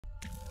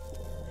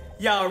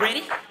Y'all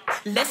ready?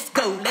 Let's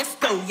go,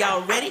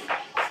 y'all ready?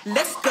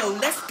 Let's go.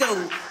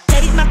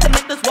 Hey, my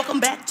connectors, welcome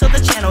back to the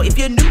channel. If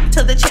you're new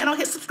to the channel,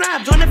 hit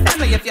subscribe, join the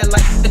family. If you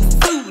like the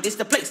food, it's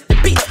the place to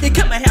be. You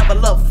come and have a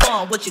little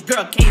fun, what your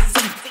girl can't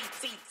see.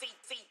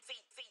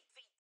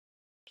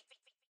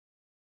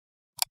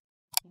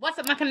 What's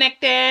up, my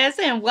connectors,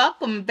 and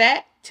welcome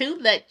back to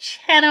the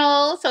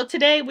channel. So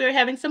today we're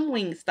having some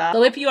Wingstop.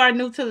 So if you are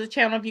new to the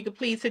channel, if you could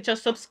please hit your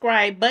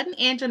subscribe button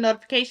and your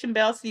notification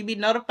bell so you'll be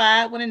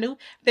notified when a new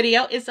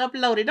video is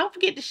uploaded. Don't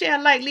forget to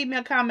share, like, leave me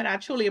a comment. I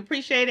truly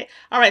appreciate it.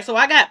 All right, so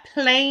I got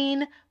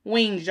plain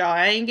wings, y'all.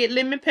 I ain't get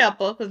lemon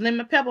pepper because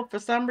lemon pepper for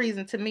some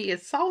reason to me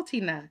is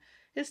salty now.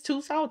 It's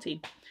too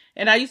salty.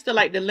 And I used to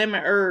like the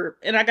lemon herb.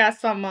 And I got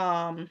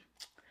some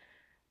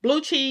blue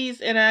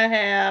cheese, and I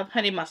have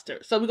honey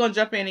mustard. So we're going to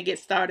jump in and get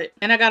started.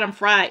 And I got them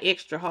fried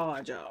extra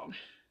hard, y'all.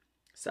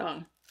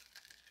 So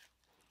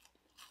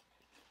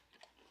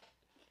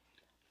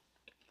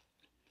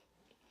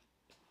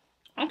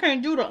I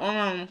can't do the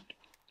lemon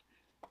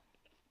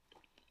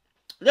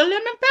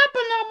pepper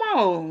no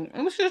more.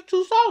 It was just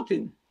too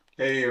salty.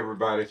 Hey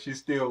everybody, she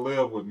still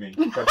live with me.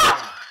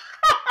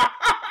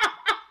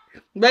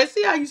 But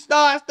see how you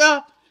start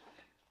stuff?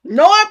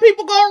 Knowing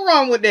people go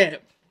wrong with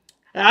that.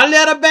 I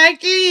let her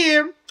back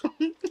in.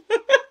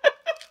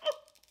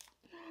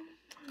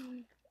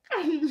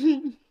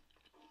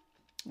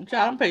 Child,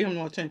 don't pay him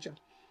no attention.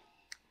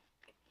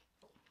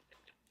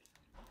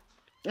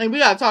 And we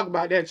gotta talk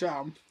about that,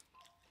 y'all.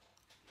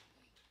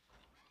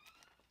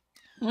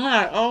 I'm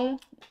like, oh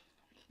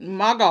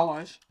my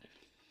gosh.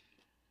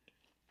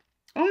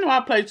 I know I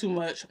play too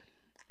much.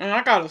 And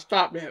I gotta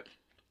stop that.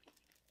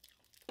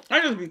 I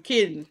just be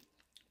kidding.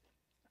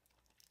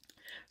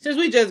 Since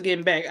we just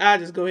getting back, I'll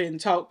just go ahead and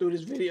talk through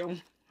this video.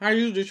 I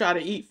usually try to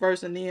eat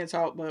first and then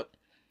talk, but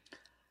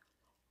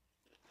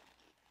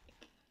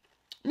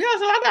yeah,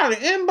 so I got an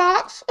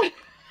inbox.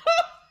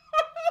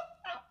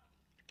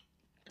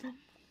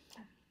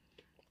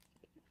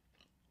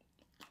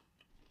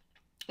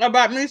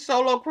 About me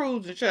solo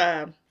cruising,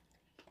 child.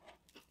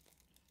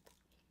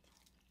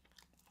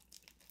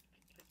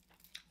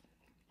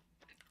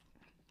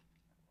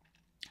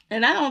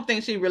 And I don't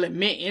think she really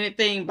meant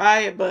anything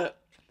by it, but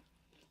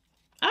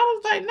I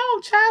was like,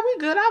 no, child, we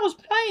good. I was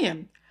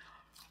playing.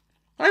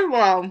 First of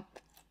all,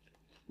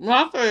 when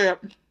I said,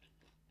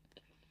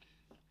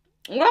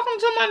 welcome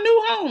to my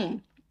new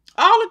home,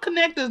 all the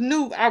connectors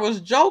knew I was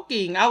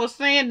joking. I was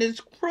saying this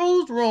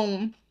cruise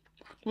room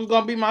was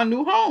going to be my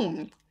new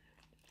home.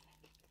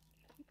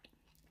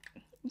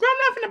 Girl, I'm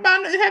nothing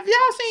about it. Have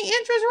y'all seen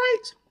interest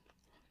rates?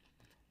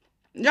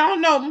 Y'all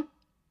know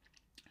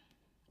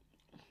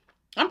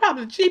I'm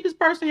probably the cheapest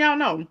person y'all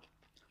know.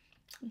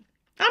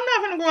 I'm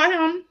not gonna go out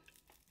here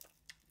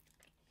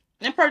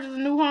and purchase a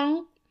new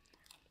home.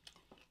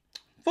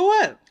 For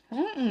what?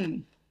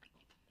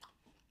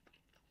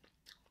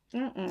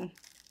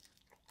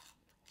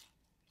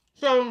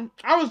 So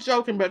I was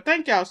joking, but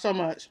thank y'all so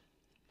much.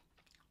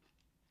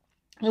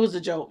 It was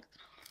a joke.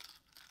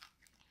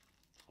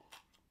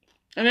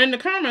 And in the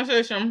comment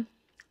section,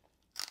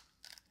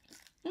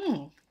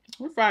 we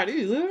fried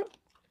these good.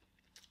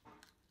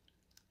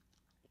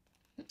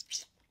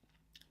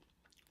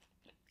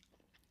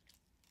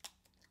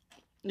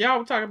 Y'all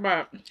were talking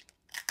about,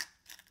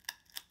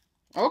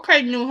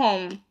 okay, new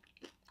home.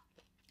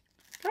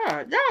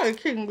 God, y'all is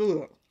kicking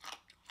good.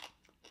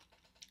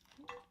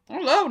 I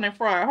love when they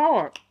fry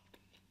hard.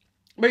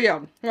 But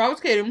yeah, I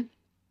was kidding.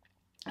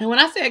 And when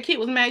I said Kid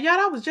was mad, y'all,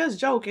 I was just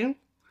joking.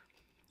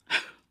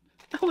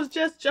 I was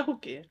just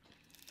joking.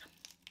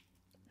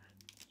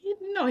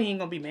 You know he ain't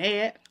gonna be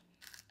mad.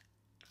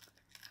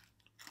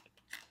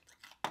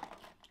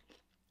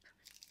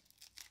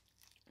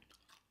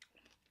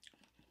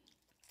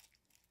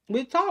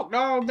 We talked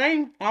all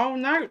day, all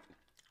night.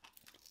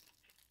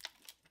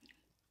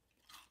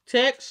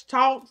 Text,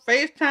 talk,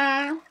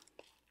 FaceTime.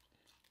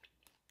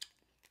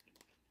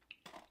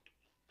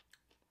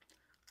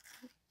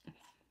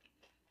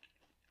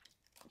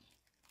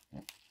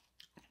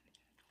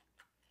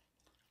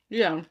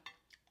 Yeah.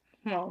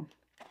 Well,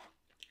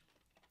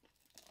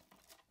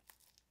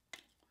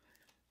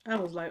 I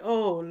was like,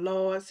 oh,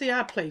 Lord. See,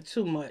 I play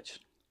too much.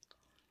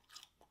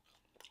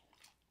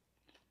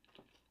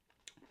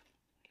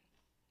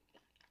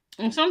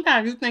 And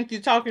sometimes you think you're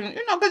talking,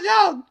 you know, because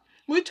y'all,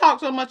 we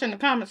talk so much in the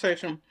comment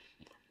section.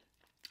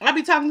 I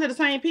be talking to the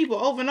same people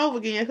over and over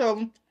again,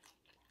 so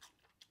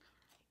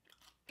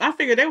I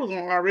figured they was on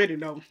already,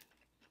 though.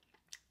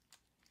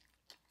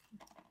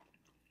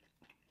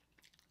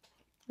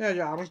 Yeah,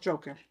 y'all, I was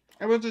joking.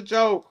 It was a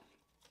joke.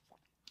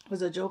 It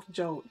was a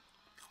joke.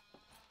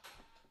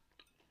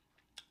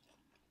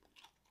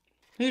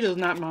 He does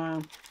not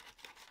mind.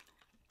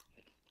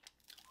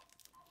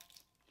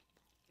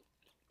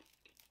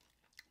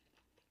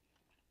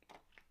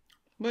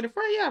 But if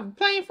yeah,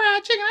 plain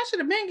fried chicken, I should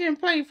have been getting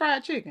plain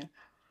fried chicken.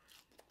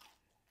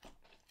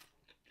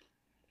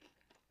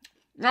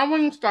 I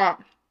wouldn't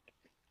stop.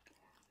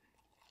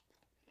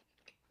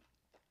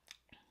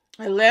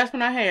 The last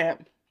one I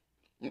had,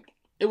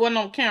 it wasn't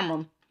on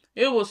camera.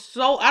 It was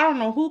so, I don't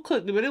know who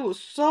cooked it, but it was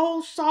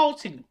so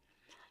salty.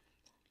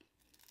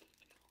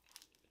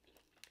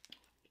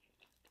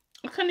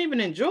 I couldn't even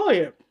enjoy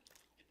it.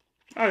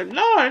 Oh,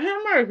 Lord,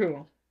 have mercy.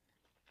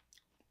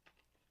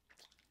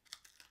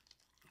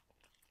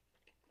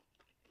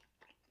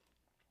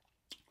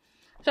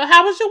 So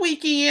how was your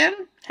weekend?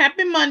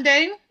 Happy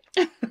Monday.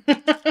 I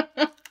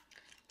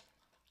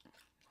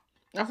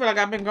feel like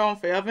I've been gone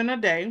forever and a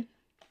day.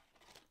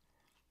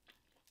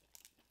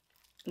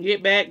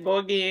 Get back, go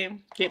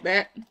again, get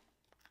back.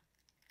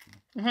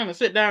 I'm gonna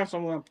sit down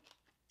somewhere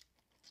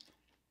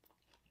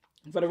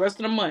for the rest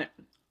of the month.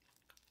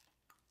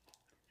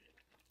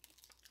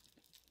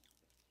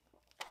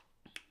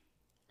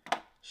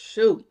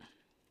 Shoot.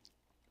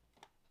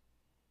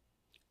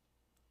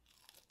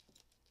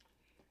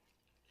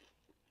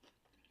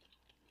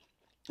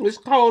 It's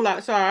cold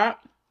outside.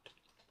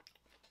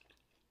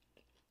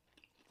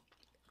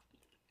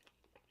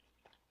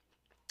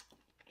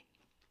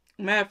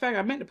 Matter of fact,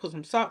 I meant to put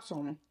some socks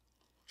on them.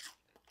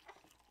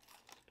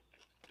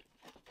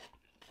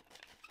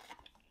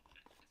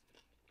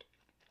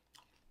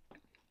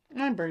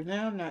 I'm breaking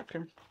down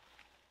napkin.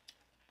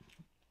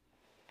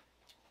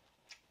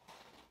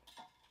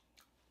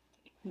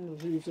 I'm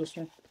gonna use this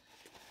one.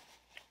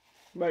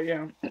 But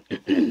yeah.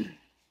 Let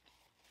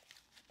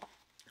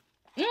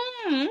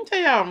me tell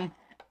y'all.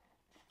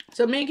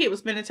 So me and Kit was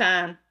spending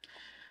time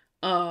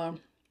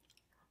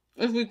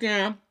this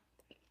weekend.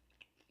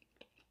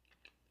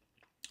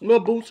 Little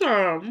boo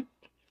time.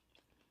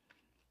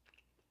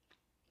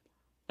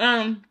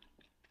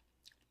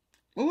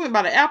 We went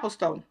by the Apple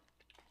store.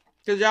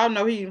 Cause y'all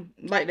know he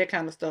like that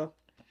kind of stuff.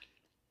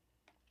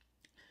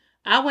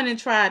 I went and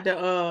tried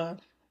the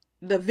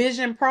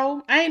Vision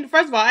Pro.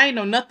 First of all, I ain't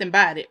know nothing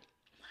about it.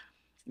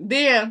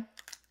 Then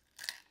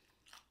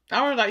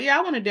I was like, yeah,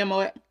 I want to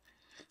demo it.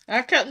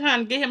 I kept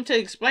trying to get him to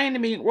explain to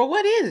me, well,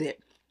 what is it?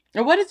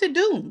 Or what does it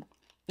do?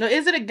 Or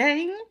is it a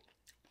game?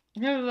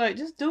 He was like,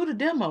 just do the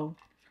demo.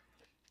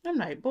 I'm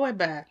like, boy,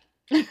 bye.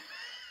 I'm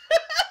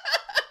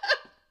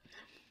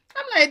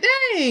like,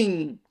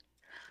 dang.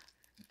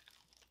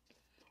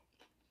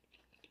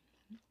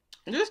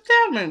 Just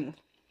tell me,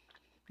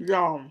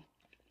 y'all.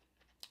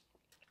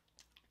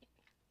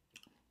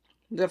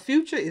 The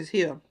future is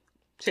here.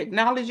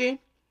 Technology.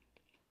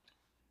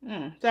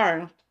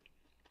 Sorry.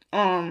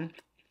 I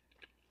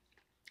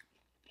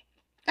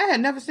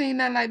had never seen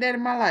nothing like that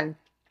in my life.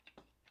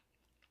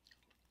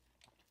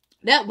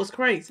 That was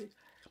crazy.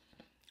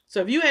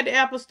 So if you at the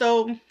Apple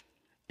store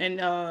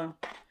and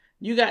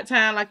you got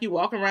time, like you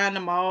walk around the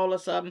mall or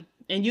something,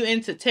 and you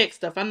into tech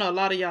stuff, I know a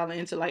lot of y'all are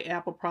into like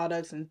Apple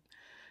products and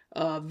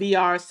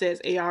VR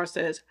sets, AR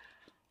sets.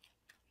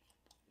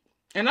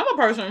 And I'm a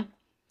person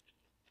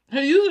who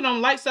usually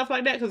don't like stuff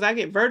like that because I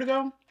get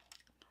vertigo.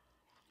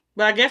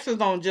 But I guess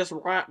it's on just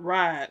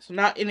rides,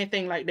 not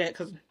anything like that,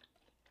 because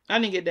I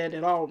didn't get that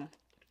at all.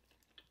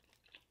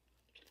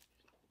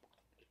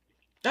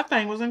 That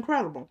thing was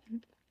incredible.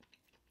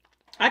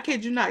 I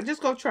kid you not.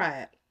 Just go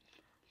try it.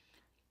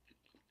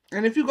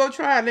 And if you go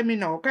try it, let me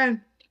know, okay?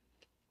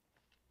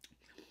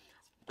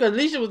 Because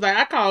Alicia was like,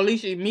 I called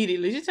Alicia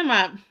immediately. She said,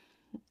 now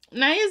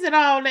is it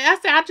all that? I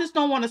said, I just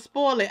don't want to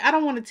spoil it. I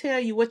don't want to tell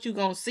you what you're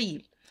going to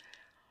see.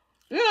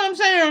 You know what I'm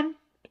saying?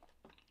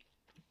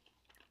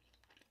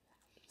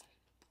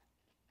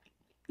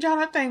 Y'all,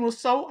 that thing was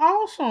so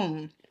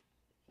awesome.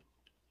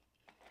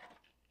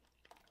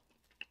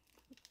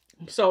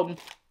 So,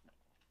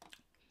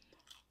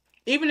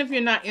 even if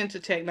you're not into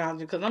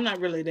technology, because I'm not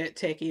really that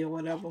techie or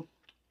whatever,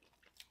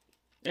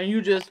 and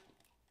you just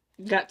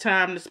got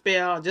time to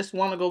spare, or just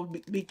want to go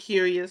be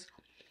curious.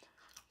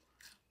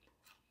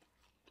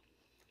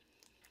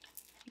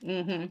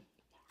 And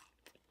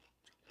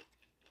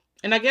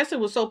I guess it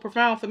was so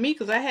profound for me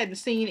because I hadn't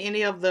seen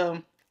any of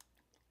the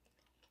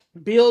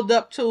build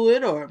up to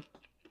it or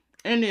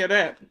any of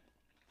that.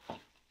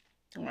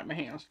 I'll wipe my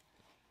hands.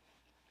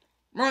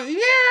 But yeah.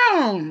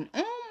 Oh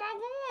my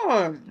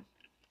God.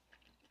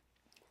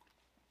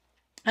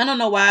 I don't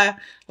know why,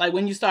 like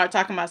when you start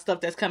talking about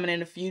stuff that's coming in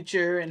the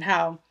future and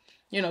how,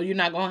 you know, you're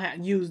not going to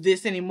use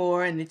this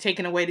anymore and they're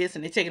taking away this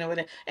and they're taking away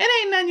that.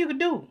 It ain't nothing you can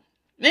do.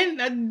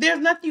 And there's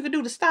nothing you can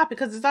do to stop it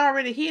because it's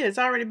already here. It's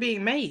already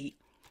being made.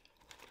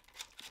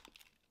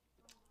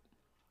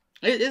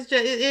 It's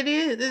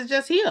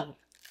just here.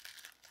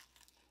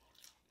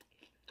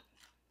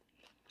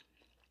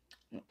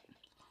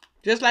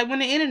 Just like when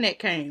the internet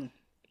came.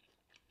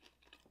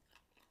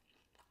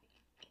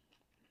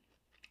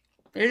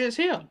 It is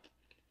here.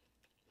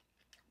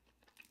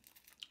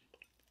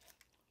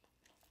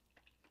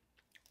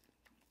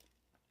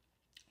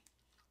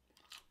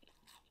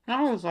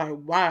 I was like,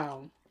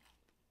 wow.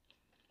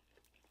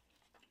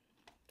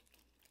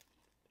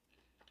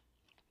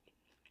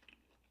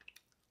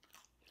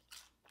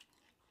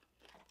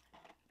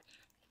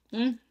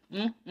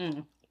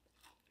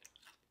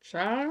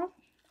 Child.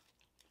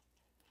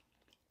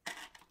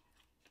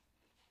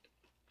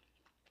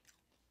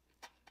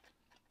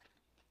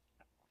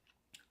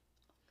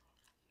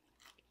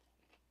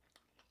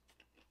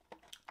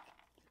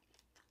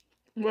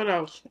 What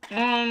else?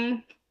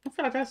 I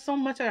feel like that's so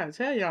much I gotta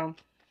tell y'all.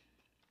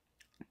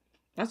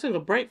 I took a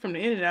break from the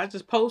internet. I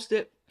just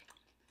posted,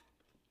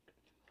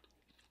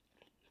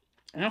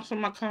 answered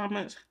my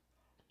comments.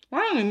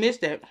 I only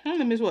missed that. I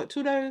only missed what,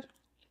 2 days?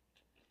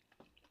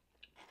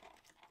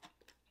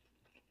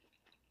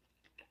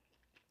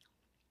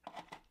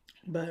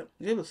 But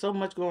it was so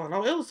much going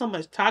on. It was so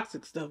much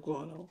toxic stuff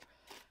going on.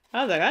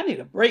 I was like, I need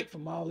a break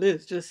from all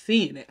this, just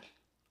seeing it.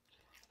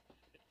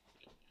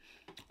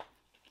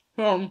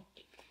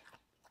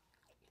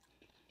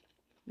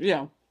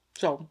 Yeah.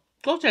 So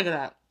go check it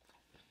out.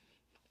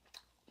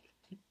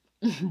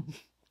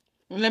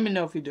 Let me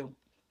know if you do.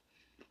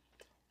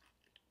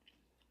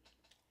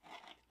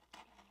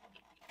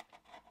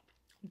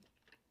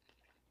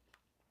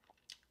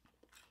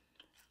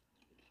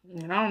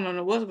 And I don't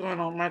know what's going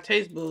on with my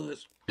taste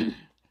buds.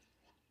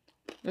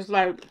 It's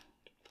like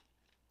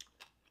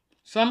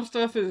some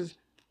stuff is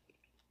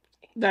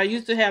that I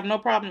used to have no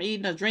problem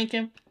eating or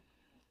drinking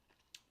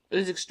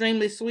is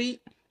extremely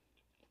sweet.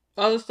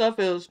 Other stuff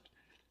is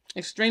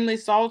extremely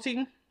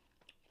salty.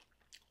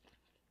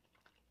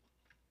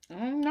 I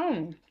don't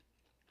know.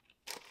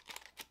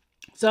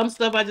 Some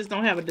stuff I just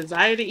don't have a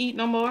desire to eat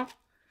no more.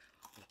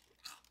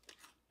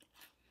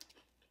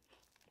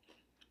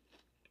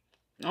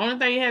 The only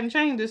thing it hadn't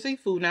changed is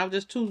seafood. Now I'm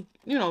just too,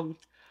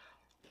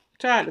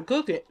 tired to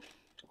cook it.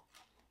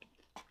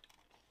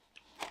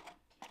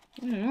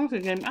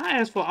 I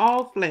asked for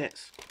all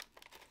flats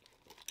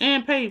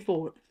and paid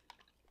for it.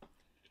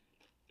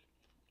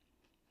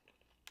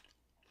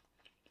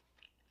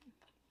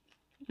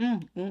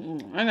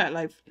 I got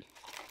like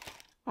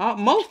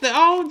mostly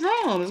all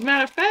drums. As a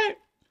matter of fact,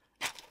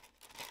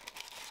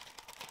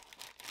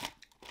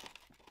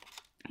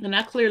 and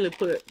I clearly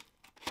put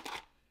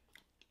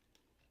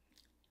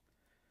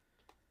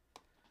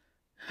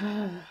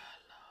Lord,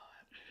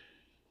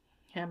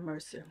 have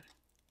mercy.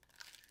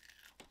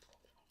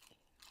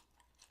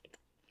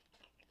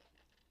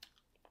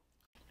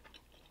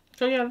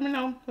 So yeah, let me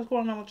know what's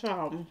going on with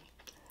y'all.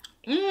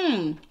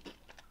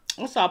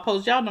 I saw a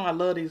post. Y'all know I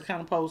love these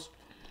kind of posts.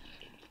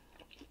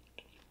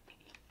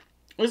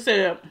 It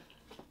said,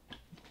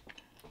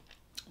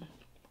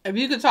 if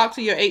you could talk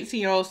to your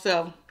 18-year-old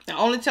self and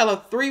only tell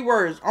her 3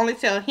 words, only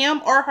tell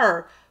him or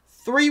her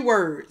 3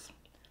 words,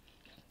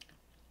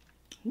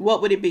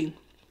 what would it be?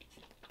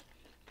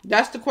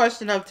 That's the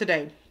question of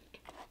today.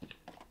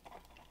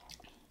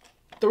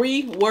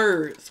 3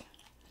 words.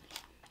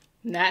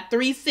 Not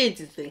 3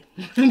 sentences.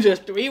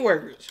 Just 3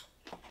 words.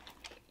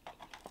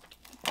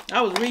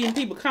 I was reading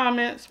people's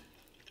comments.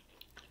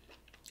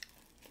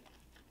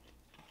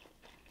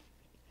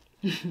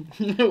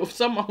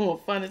 Some of them were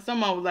funny.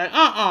 Some of them was like,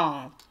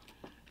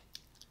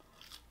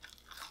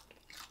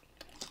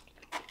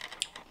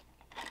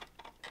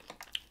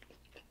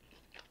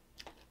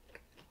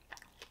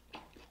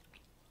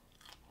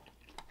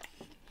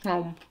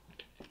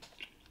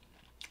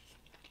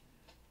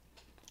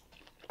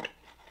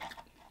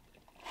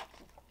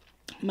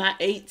 my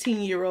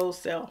 18-year-old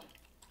self.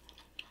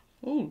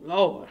 Oh,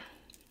 Lord.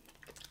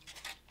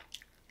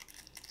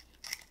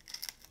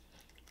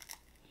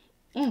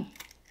 I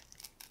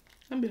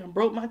done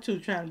broke my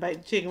tooth trying to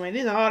bite the chicken wing.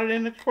 This is harder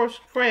than the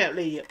crab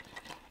leg.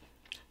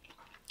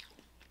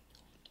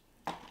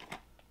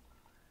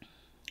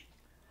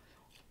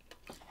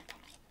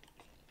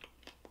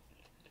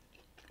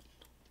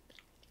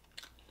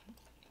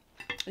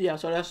 Yeah,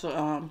 so that's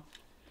the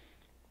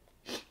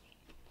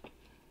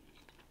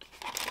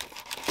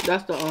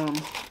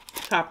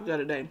topic of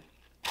the day.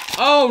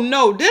 Oh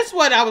no, this is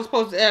what I was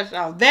supposed to ask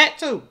y'all. That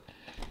too.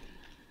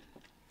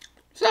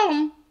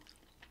 So,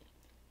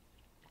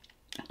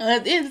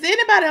 is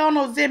anybody on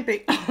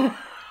Ozempic?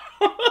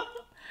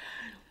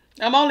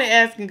 I'm only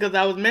asking because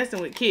I was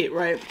messing with Kit,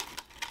 right?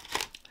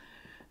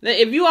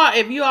 If you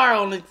are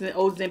on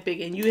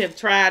Ozempic and you have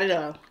tried it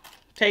or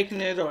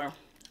taken it, or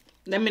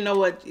let me know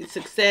what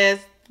success,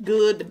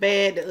 good, the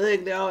bad, the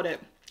ugly, all that.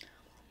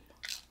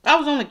 I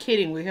was only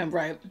kidding with him,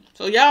 right?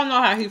 So y'all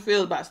know how he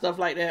feels about stuff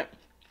like that.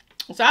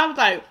 So I was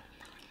like,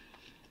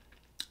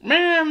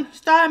 man,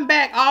 starting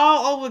back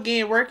all over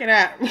again, working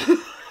out.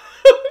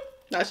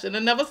 I should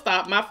have never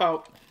stopped. My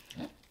fault.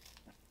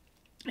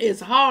 It's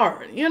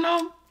hard, you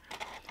know.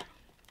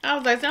 I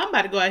was like, so I'm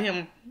about to go out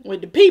here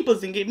with the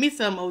peoples and get me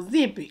some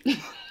Ozempic.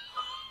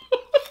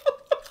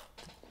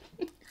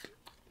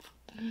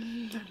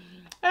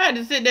 I had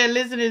to sit there and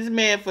listen to this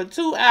man for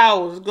 2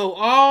 hours go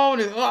on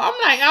and on. I'm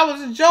like, I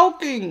was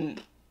joking.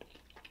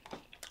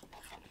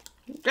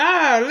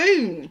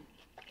 Golly.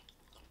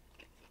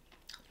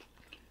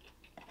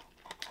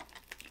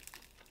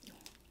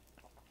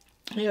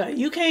 Yeah,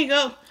 you can't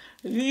go.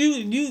 If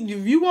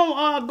you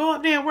won't go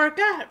up there and work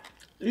out,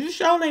 you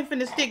sure ain't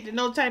finna stick to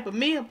no type of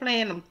meal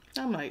plan.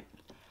 I'm like,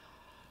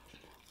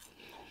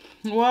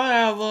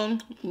 whatever.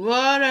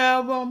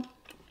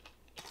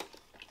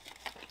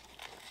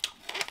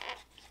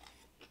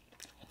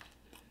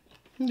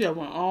 He just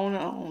went on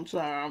and on, so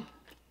I'm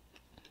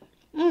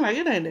like,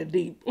 it ain't that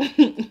deep.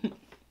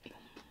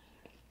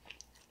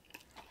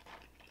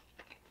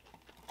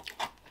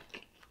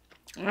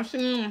 I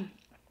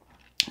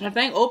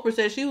think Oprah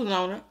said she was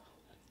on it.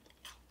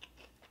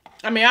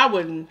 I mean, I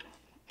wouldn't.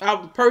 I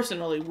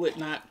personally would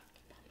not.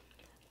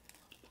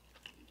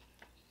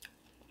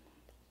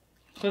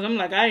 Because I'm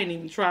like, I ain't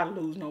even try to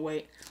lose no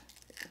weight.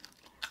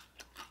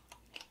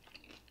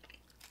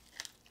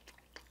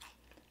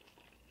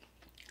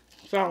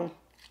 So,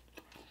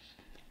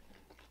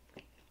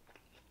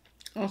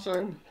 I'm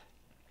sorry.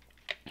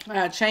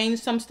 I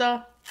changed some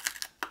stuff.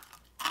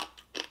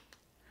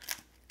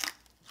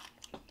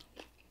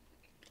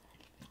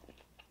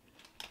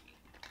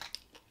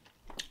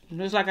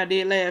 Just like I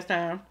did last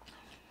time.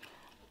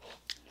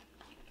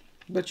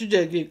 But you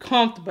just get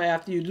comfortable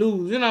after you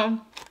lose, you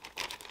know.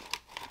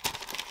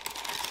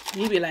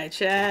 You be like,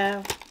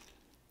 child,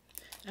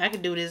 I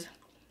can do this.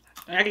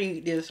 I can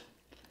eat this.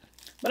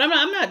 But I'm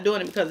not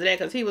doing it because of that.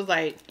 Because he was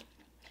like,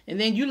 and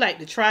then you like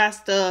to try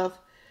stuff,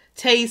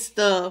 taste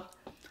stuff.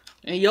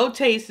 And your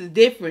taste is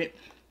different.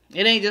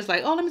 It ain't just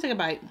like, oh, let me take a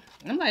bite.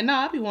 I'm like, no,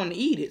 I be wanting to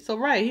eat it. So,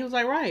 right. He was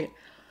like, right.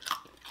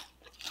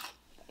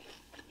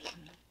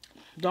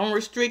 Don't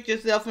restrict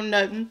yourself from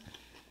nothing.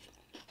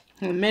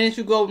 The minute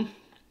you go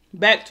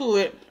back to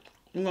it,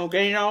 you're going to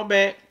gain it all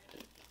back.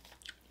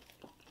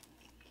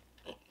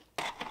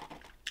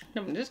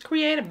 Just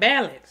create a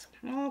balance.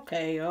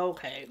 Okay.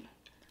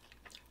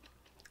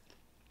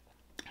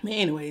 But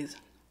anyways.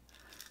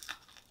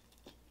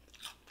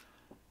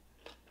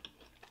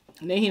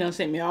 And then he done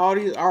sent me all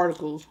these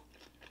articles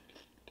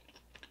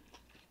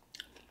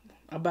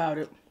about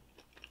it.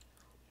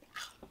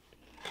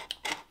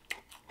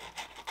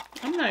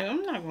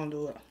 I'm not gonna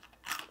do it.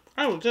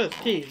 I was just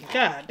kidding.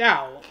 God,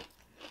 dog.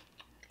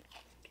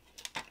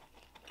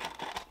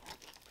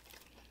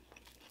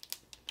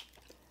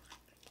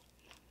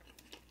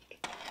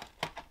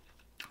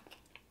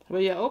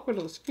 Well, yeah, Oprah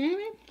looks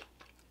skinny.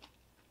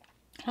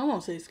 I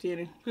won't say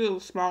skinny. She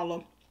looks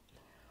smaller.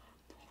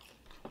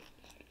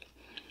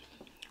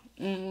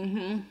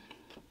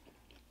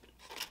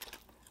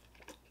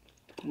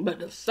 But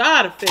the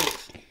side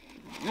effects.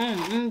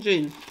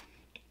 Gee.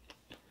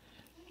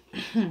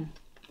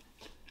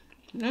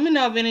 Let me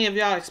know if any of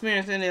y'all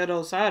experienced any of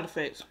those side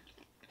effects.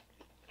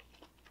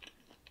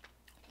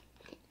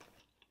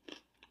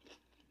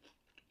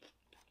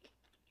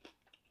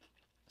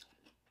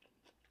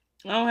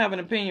 I don't have an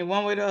opinion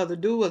one way or the other.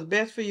 Do what's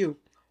best for you.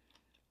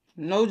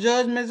 No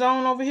judgment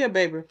zone over here,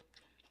 baby.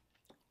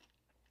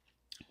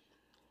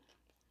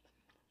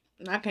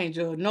 I can't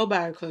judge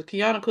nobody because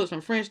KIONA cooked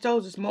some French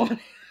toast this morning.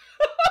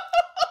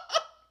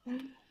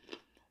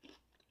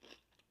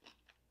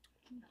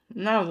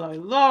 And I was like,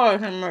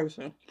 Lord have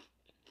mercy.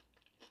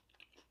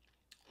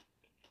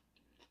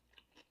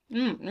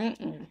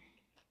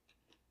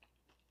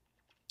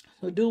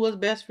 So do what's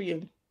best for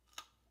you.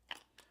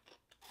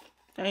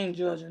 I ain't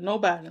judging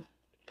nobody.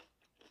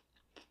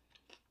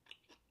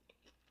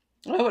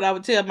 That's what I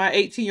would tell my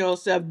 18-year-old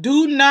self.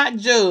 Do not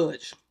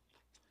judge.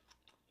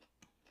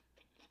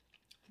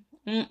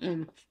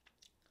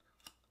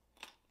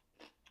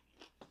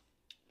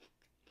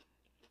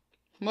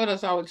 What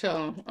else I would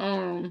tell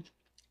him?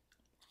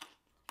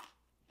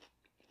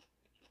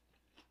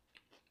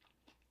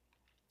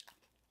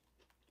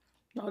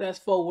 No, that's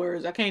 4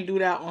 words. I can't do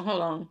that one.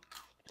 Hold on.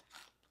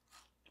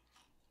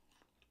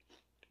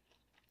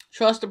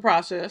 Trust the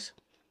process.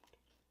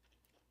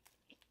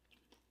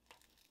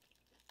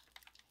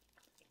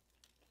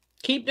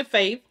 Keep the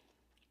faith.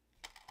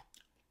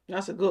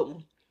 That's a good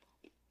one.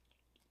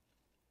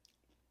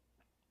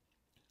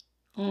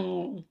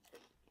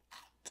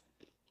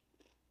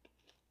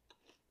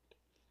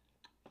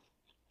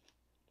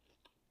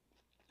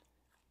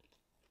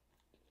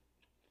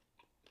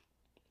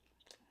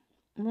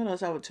 What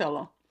else I would tell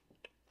her?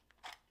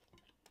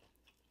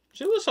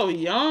 She was so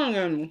young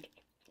and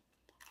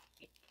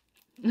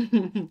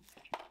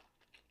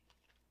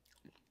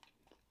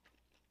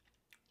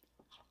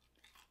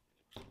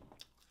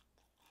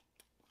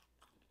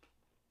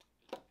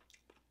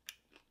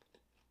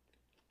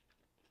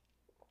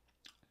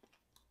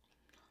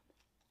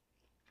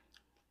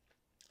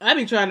I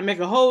be trying to make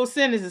a whole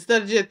sentence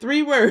instead of just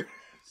 3 words.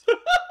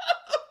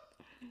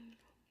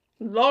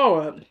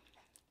 Lord.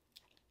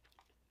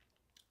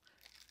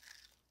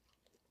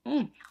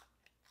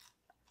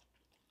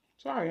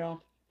 Sorry,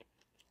 y'all.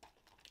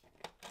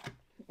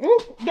 Ooh,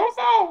 don't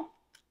fall.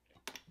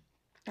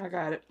 I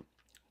got it.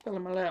 Fell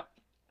in my lap.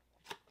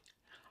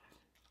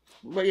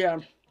 But yeah.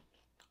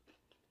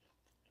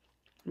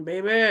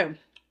 Baby.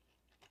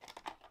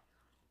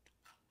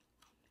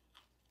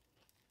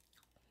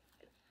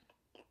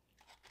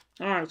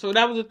 Alright, so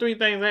that was the 3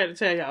 things I had to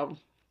tell y'all.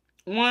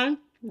 1,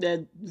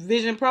 that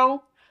Vision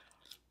Pro.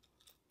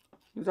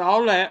 It's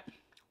all that.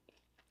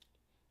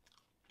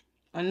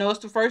 I know it's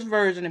the first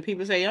version, and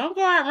people say, don't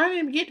go out running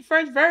and get the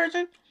first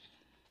version.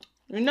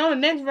 You know the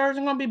next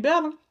version gonna be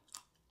better.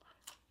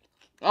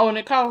 Oh, and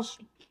it costs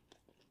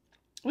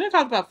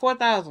about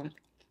 $4,000.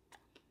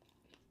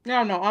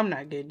 Y'all know I'm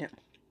not getting it.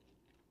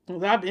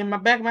 Cause in my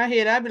back of my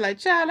head, I'd be like,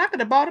 child, I could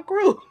have bought a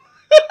crew.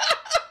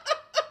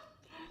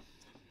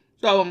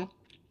 So,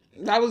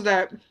 that was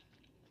that.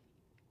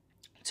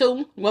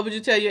 2, what would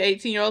you tell your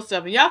 18-year-old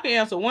self? And y'all can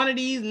answer one of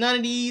these, none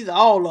of these,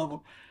 all of them.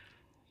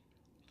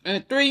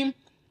 And 3,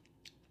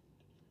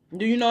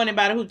 do you know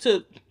anybody who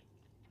took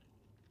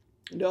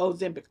the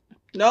Ozempic?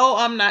 No,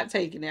 I'm not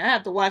taking it. I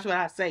have to watch what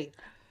I say.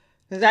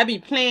 Because I be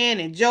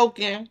playing and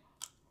joking.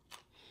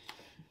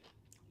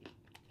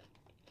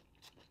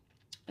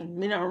 And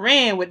me done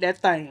ran with that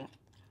thing.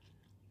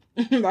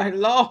 My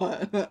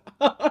Lord.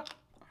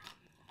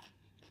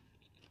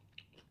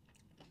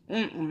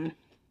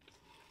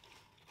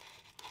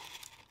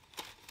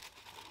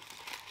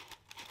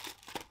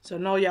 So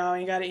no, y'all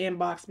ain't got to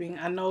inbox me.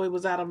 I know it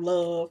was out of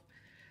love.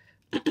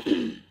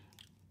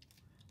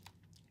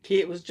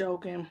 Kid was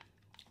joking.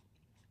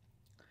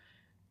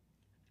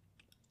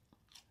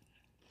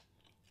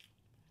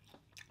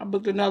 I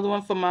booked another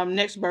one for my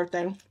next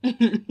birthday.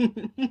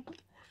 It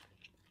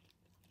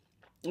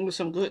was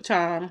some good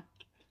time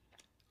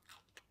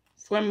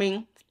for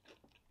me.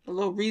 A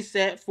little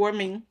reset for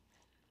me.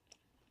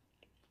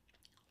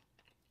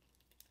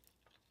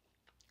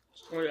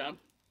 So yeah.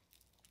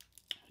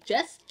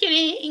 Just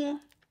kidding.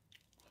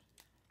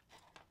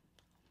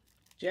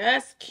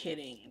 Just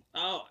kidding.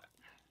 Oh.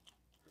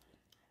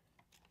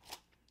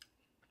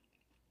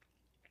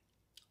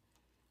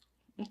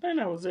 I think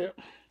that was it.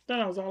 I think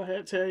that was all I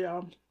had to tell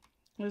y'all.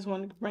 I just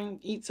wanted to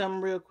eat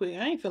something real quick.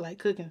 I ain't feel like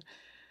cooking.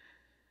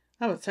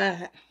 I was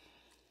tired.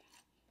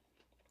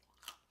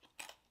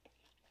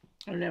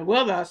 And that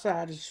weather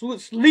outside is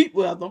sleep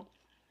weather.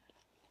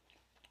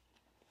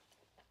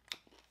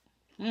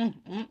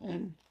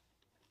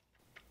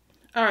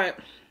 Alright.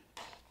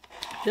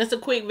 Just a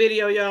quick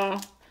video, y'all.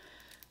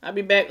 I'll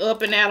be back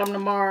up and at 'em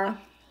tomorrow.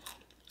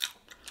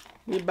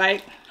 We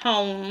back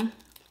home.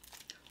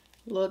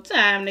 A little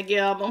time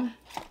together.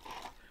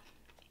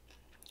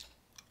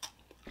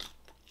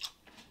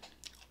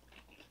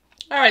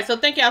 Alright, so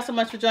thank y'all so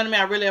much for joining me.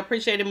 I really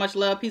appreciate it. Much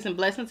love, peace, and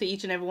blessings to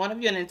each and every one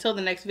of you. And until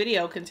the next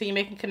video, continue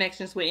making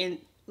connections with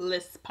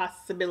endless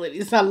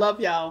possibilities. I love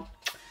y'all.